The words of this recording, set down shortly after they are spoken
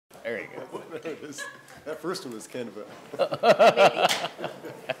There you go. There it is. That first one was kind of a...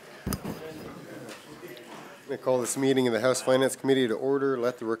 I call this meeting of the House Finance Committee to order.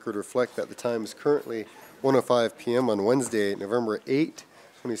 Let the record reflect that the time is currently 1:05 p.m. on Wednesday, November 8,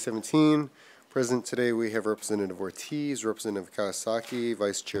 2017. Present today we have Representative Ortiz, Representative Kawasaki,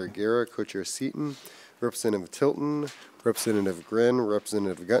 Vice Chair Guerra, Co-Chair Seaton, Representative Tilton, Representative Gren,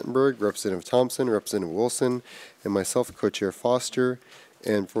 Representative Guttenberg, Representative Thompson, Representative Wilson, and myself, Co-Chair Foster.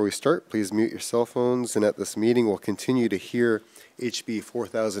 And before we start, please mute your cell phones. And at this meeting, we'll continue to hear HB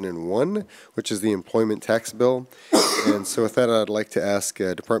 4001, which is the employment tax bill. And so with that, I'd like to ask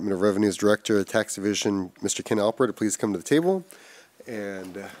Department of Revenue's Director of the Tax Division, Mr. Ken Alper, to please come to the table.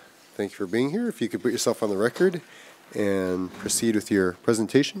 And thank you for being here. If you could put yourself on the record and proceed with your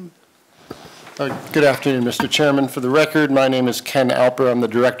presentation. Good afternoon, Mr. Chairman. For the record, my name is Ken Alper. I'm the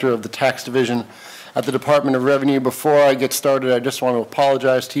Director of the Tax Division at the Department of Revenue. Before I get started, I just want to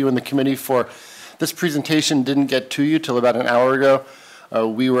apologize to you and the committee for this presentation didn't get to you till about an hour ago.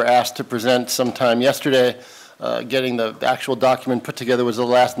 We were asked to present sometime yesterday. Getting the actual document put together was a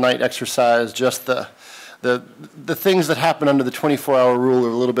last night exercise. Just the things that happen under the 24-hour rule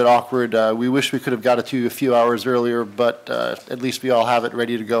are a little bit awkward. We wish we could have got it to you a few hours earlier, but at least we all have it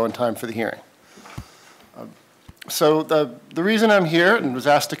ready to go in time for the hearing. So the reason I'm here and was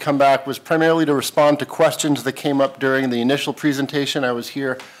asked to come back was primarily to respond to questions that came up during the initial presentation. I was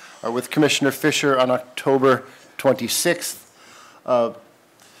here with Commissioner Fisher on October 26th.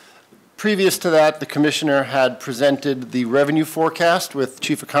 Previous to that, the Commissioner had presented the revenue forecast with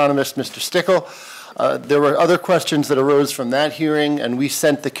Chief Economist Mr. Stickle. There were other questions that arose from that hearing, and we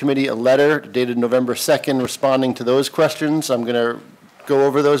sent the committee a letter dated November 2nd responding to those questions. I'm going to go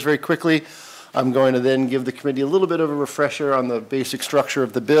over those very quickly. I'm going to then give the committee a little bit of a refresher on the basic structure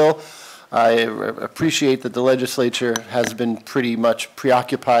of the bill. I appreciate that the legislature has been pretty much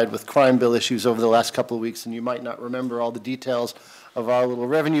preoccupied with crime bill issues over the last couple of weeks, and you might not remember all the details of our little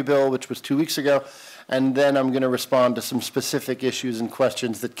revenue bill, which was 2 weeks ago. And then I'm going to respond to some specific issues and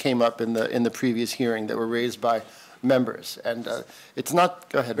questions that came up in the previous hearing that were raised by members. And it's not,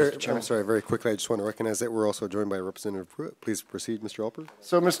 go ahead, Mr. Chairman. I'm sorry, very quickly, I just want to recognize that we're also joined by Representative Pruitt. Please proceed, Mr. Alper.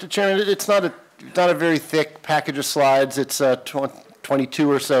 So, Mr. Chairman, it's not a very thick package of slides. It's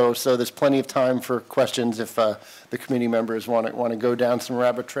 22 or so there's plenty of time for questions if the committee members want to go down some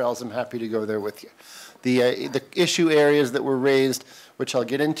rabbit trails. I'm happy to go there with you. The issue areas that were raised, which I'll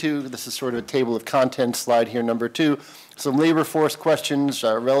get into, this is sort of a table of contents slide here, number 2. Some labor force questions,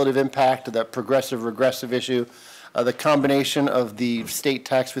 relative impact of that progressive regressive issue, the combination of the state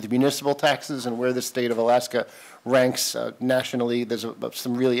tax with municipal taxes and where the state of Alaska ranks nationally. There's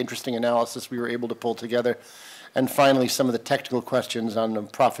some really interesting analysis we were able to pull together. And finally, some of the technical questions on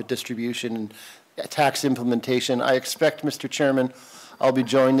profit distribution and tax implementation. I expect, Mr. Chairman, I'll be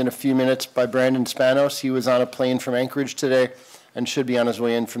joined in a few minutes by Brandon Spanos. He was on a plane from Anchorage today and should be on his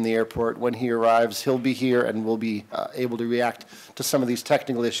way in from the airport. When he arrives, he'll be here and we'll be able to react to some of these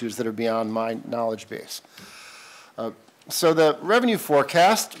technical issues that are beyond my knowledge base. So the revenue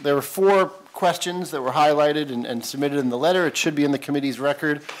forecast, there were 4 questions that were highlighted and submitted in the letter. It should be in the committee's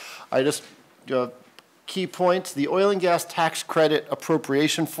record. I just, key points, the oil and gas tax credit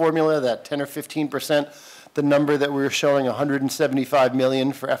appropriation formula, that 10 or 15%, the number that we were showing, $175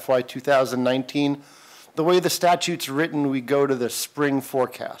 million for FY 2019. The way the statute's written, we go to the spring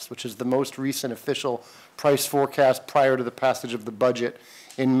forecast, which is the most recent official price forecast prior to the passage of the budget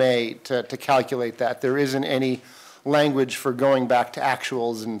in May to calculate that. There isn't any language for going back to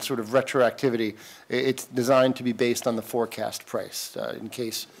actuals and sort of retroactivity. It's designed to be based on the forecast price, in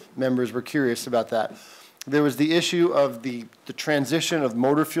case members were curious about that. There was the issue of the transition of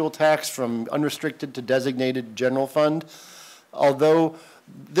motor fuel tax from unrestricted to designated general fund. Although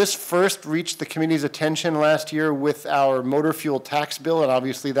this first reached the committee's attention last year with our motor fuel tax bill, and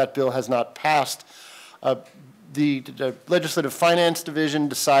obviously that bill has not passed, the Legislative Finance Division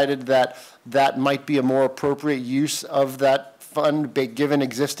decided that that might be a more appropriate use of that fund given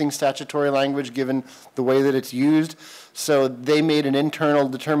existing statutory language, given the way that it's used. So they made an internal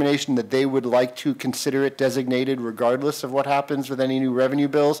determination that they would like to consider it designated regardless of what happens with any new revenue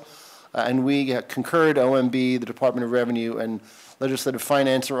bills. And we concurred, OMB, the Department of Revenue, and Legislative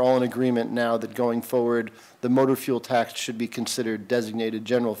Finance are all in agreement now that going forward, the motor fuel tax should be considered designated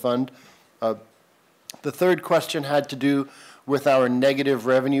general fund. The third question had to do with our negative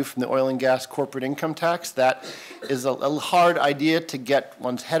revenue from the oil and gas corporate income tax. That is a hard idea to get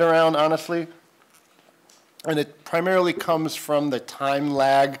one's head around, honestly. And it primarily comes from the time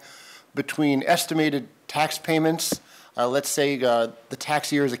lag between estimated tax payments. Let's say the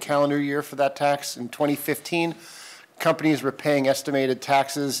tax year is a calendar year for that tax in 2015, companies were paying estimated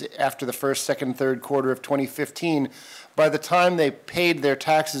taxes after the first, second, third quarter of 2015. By the time they paid their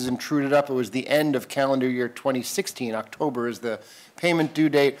taxes and trued it up, it was the end of calendar year 2016. October is the payment due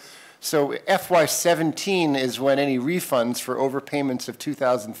date. So FY17 is when any refunds for overpayments of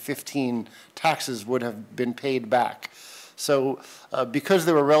 2015 taxes would have been paid back. So because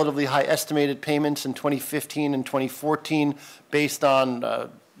there were relatively high estimated payments in 2015 and 2014 based on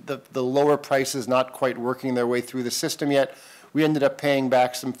the lower prices not quite working their way through the system yet, we ended up paying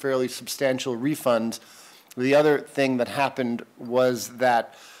back some fairly substantial refunds. The other thing that happened was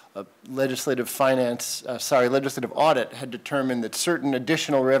that legislative audit had determined that certain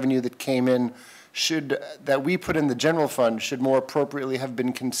additional revenue that came in that we put in the general fund should more appropriately have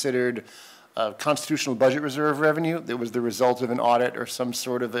been considered constitutional budget reserve revenue that was the result of an audit or some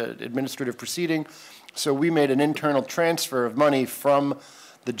sort of an administrative proceeding. So we made an internal transfer of money from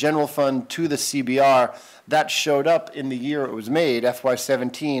the general fund to the CBR. That showed up in the year it was made,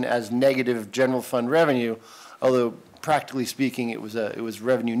 FY17, as negative general fund revenue, although practically speaking it was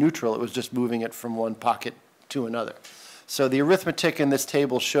revenue neutral. It was just moving it from one pocket to another. So the arithmetic in this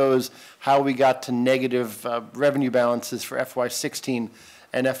table shows how we got to negative revenue balances for FY16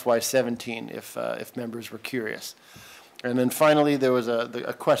 and FY17, if members were curious. And then finally, there was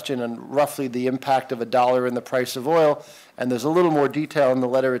a question on roughly the impact of $1 in the price of oil, and there's a little more detail in the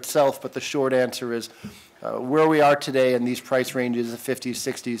letter itself, but the short answer is where we are today in these price ranges, the 50s,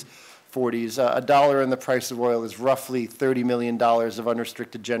 60s, 40s, $1 in the price of oil is roughly $30 million of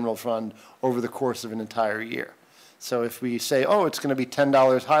unrestricted general fund over the course of an entire year. So if we say, oh, it's going to be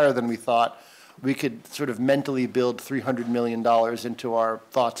 $10 higher than we thought, we could sort of mentally build $300 million into our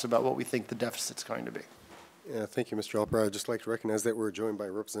thoughts about what we think the deficit's going to be. Thank you, Mr. Alper. I'd just like to recognize that we're joined by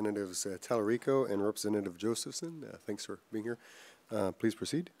Representatives Talarico and Representative Josephson. Thanks for being here. Please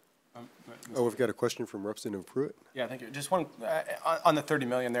proceed. We've got a question from Representative Pruitt. Yeah, thank you. Just one on the 30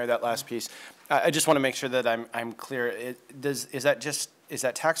 million there, that last piece. I just want to make sure that I'm clear. Is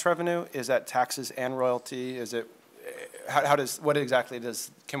that tax revenue? Is that taxes and royalty? Is it what exactly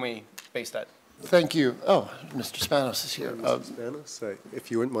can we base that? Thank you. Oh, Mr. Spanos is here. Mr. Spanos,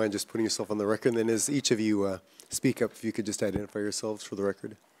 if you wouldn't mind just putting yourself on the record, and then as each of you speak up, if you could just identify yourselves for the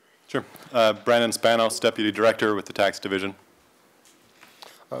record. Sure. Brandon Spanos, Deputy Director with the Tax Division.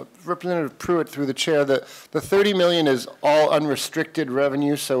 Representative Pruitt, through the chair, the 30 million is all unrestricted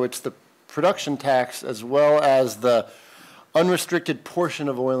revenue, so it's the production tax as well as the unrestricted portion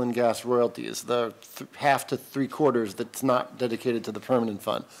of oil and gas royalties, the half to three quarters that's not dedicated to the permanent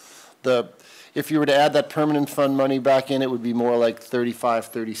fund. If you were to add that permanent fund money back in, it would be more like $35,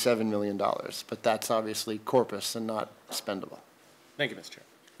 $37 million, but that's obviously corpus and not spendable. Thank you, Mr. Chair.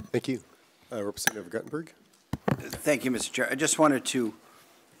 Thank you. Representative Guttenberg. Thank you, Mr. Chair. I just wanted to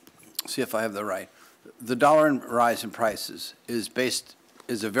see if I have the right. The dollar rise in prices is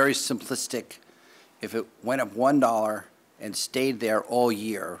a very simplistic, if it went up $1 and stayed there all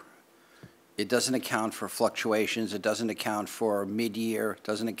year, it doesn't account for fluctuations, it doesn't account for mid-year, it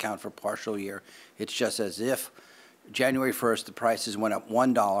doesn't account for partial year. It's just as if January 1st the prices went up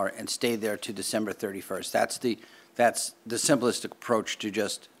 $1 and stayed there to December 31st. That's the simplest approach to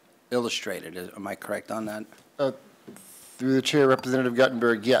just illustrate it. Am I correct on that? Through the chair, Representative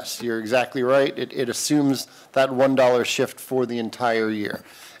Guttenberg, yes, you're exactly right. It assumes that $1 shift for the entire year.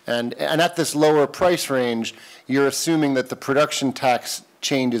 And at this lower price range, you're assuming that the production tax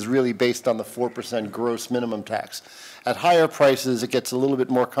change is really based on the 4% gross minimum tax. At higher prices, it gets a little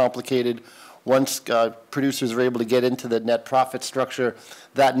bit more complicated. Once producers are able to get into the net profit structure,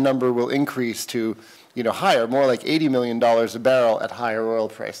 that number will increase to, higher, more like $80 million a barrel at higher oil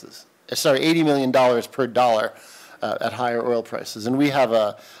prices. $80 million per dollar at higher oil prices. And we have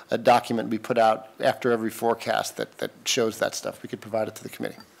a document we put out after every forecast that shows that stuff. We could provide it to the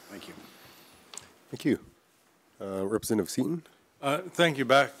committee. Thank you. Thank you. Representative Seaton. Thank you.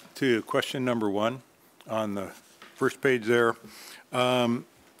 Back to question number 1 on the first page there. In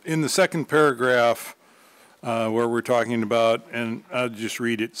the second paragraph where we're talking about, and I'll just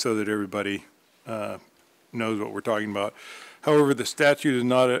read it so that everybody knows what we're talking about. However, the statute is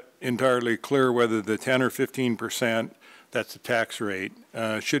not entirely clear whether the 10 or 15%, that's the tax rate,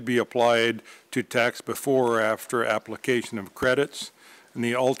 should be applied to tax before or after application of credits. And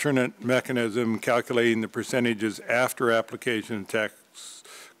the alternate mechanism calculating the percentages after application of tax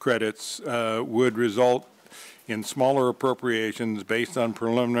credits would result in smaller appropriations based on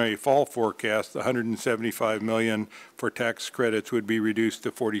preliminary fall forecast. The 175 million for tax credits would be reduced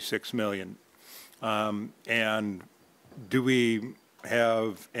to 46 million. And do we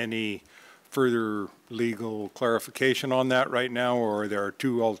have any further legal clarification on that right now, or there are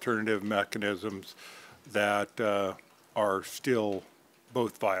two alternative mechanisms that are still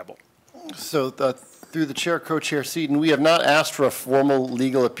both viable? So through the chair, co-chair Seaton, we have not asked for a formal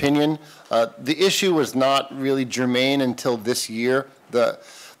legal opinion. The issue was not really germane until this year.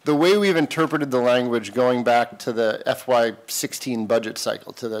 The way we've interpreted the language going back to the FY16 budget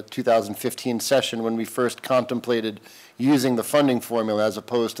cycle, to the 2015 session when we first contemplated using the funding formula as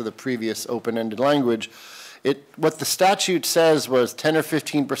opposed to the previous open-ended language, what the statute says was 10 or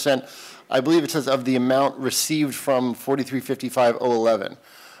 15%, I believe it says, of the amount received from 4355-011.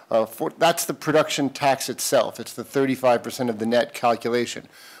 That's the production tax itself. It's the 35% of the net calculation.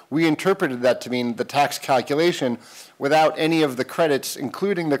 We interpreted that to mean the tax calculation without any of the credits,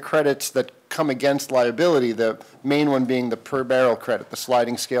 including the credits that come against liability, the main one being the per barrel credit, the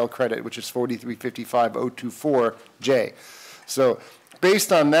sliding scale credit, which is 4355-024J. So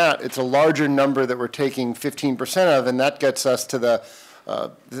based on that, it's a larger number that we're taking 15% of, and that gets us to the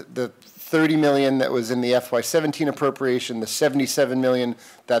 30 million that was in the FY17 appropriation, the 77 million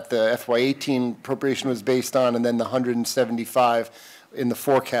that the FY18 appropriation was based on, and then the 175 in the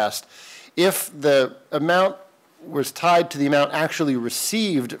forecast. If the amount was tied to the amount actually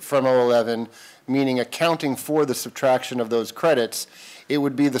received from 011, meaning accounting for the subtraction of those credits, it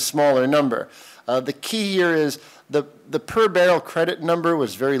would be the smaller number. The key here is the per barrel credit number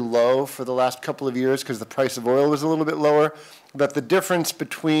was very low for the last couple of years because the price of oil was a little bit lower, but the difference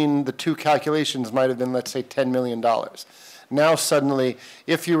between the two calculations might have been, let's say, $10 million. Now suddenly,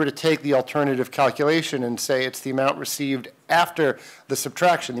 if you were to take the alternative calculation and say it's the amount received after the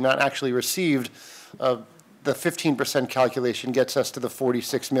subtraction, the amount actually received, the 15% calculation gets us to the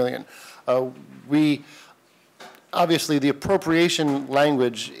 46 million. Obviously, the appropriation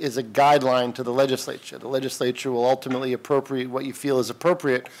language is a guideline to the legislature. The legislature will ultimately appropriate what you feel is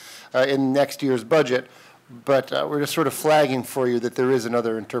appropriate in next year's budget, but we're just sort of flagging for you that there is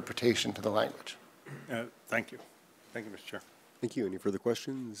another interpretation to the language. Thank you. Thank you, Mr. Chair. Thank you. Any further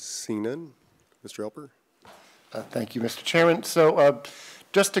questions? Seeing none. Mr. Alper? Thank you, Mr. Chairman. So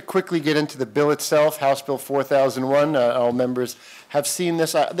just to quickly get into the bill itself, House Bill 4001, all members have seen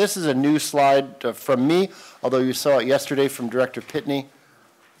this. This is a new slide from me, although you saw it yesterday from Director Pitney.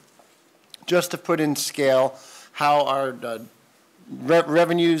 Just to put in scale how our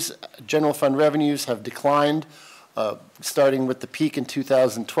revenues, general fund revenues have declined, starting with the peak in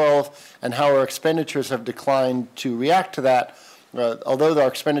 2012, and how our expenditures have declined to react to that. Although our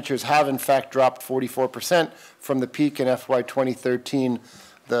expenditures have in fact dropped 44% from the peak in FY 2013,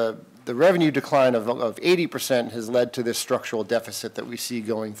 the revenue decline of 80% has led to this structural deficit that we see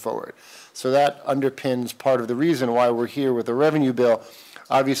going forward. So that underpins part of the reason why we're here with a revenue bill.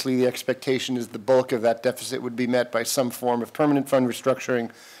 Obviously, the expectation is the bulk of that deficit would be met by some form of permanent fund restructuring,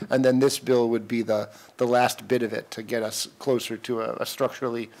 and then this bill would be the last bit of it to get us closer to a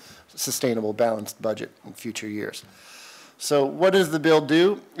structurally sustainable, balanced budget in future years. So what does the bill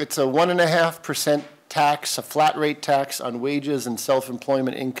do? It's a 1.5% tax, a flat rate tax on wages and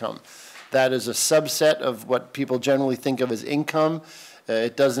self-employment income. That is a subset of what people generally think of as income.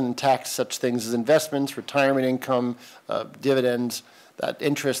 It doesn't tax such things as investments, retirement income, dividends, that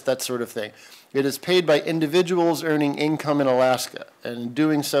interest, that sort of thing. It is paid by individuals earning income in Alaska, and in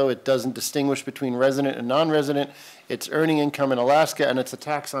doing so, it doesn't distinguish between resident and non-resident. It's earning income in Alaska, and it's a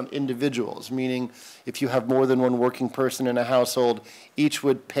tax on individuals, meaning if you have more than one working person in a household, each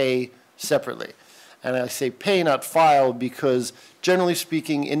would pay separately. And I say pay, not file, because generally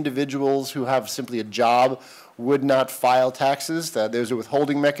speaking, individuals who have simply a job would not file taxes. There's a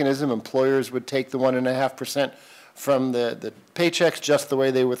withholding mechanism. Employers would take the 1.5% from the paychecks, just the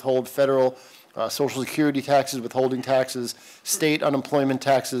way they withhold federal Social Security taxes, withholding taxes, state unemployment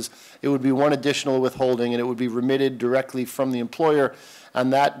taxes. It would be one additional withholding, and it would be remitted directly from the employer,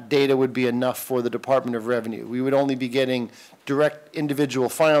 and that data would be enough for the Department of Revenue. We would only be getting direct individual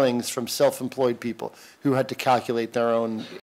filings from self-employed people who had to calculate their own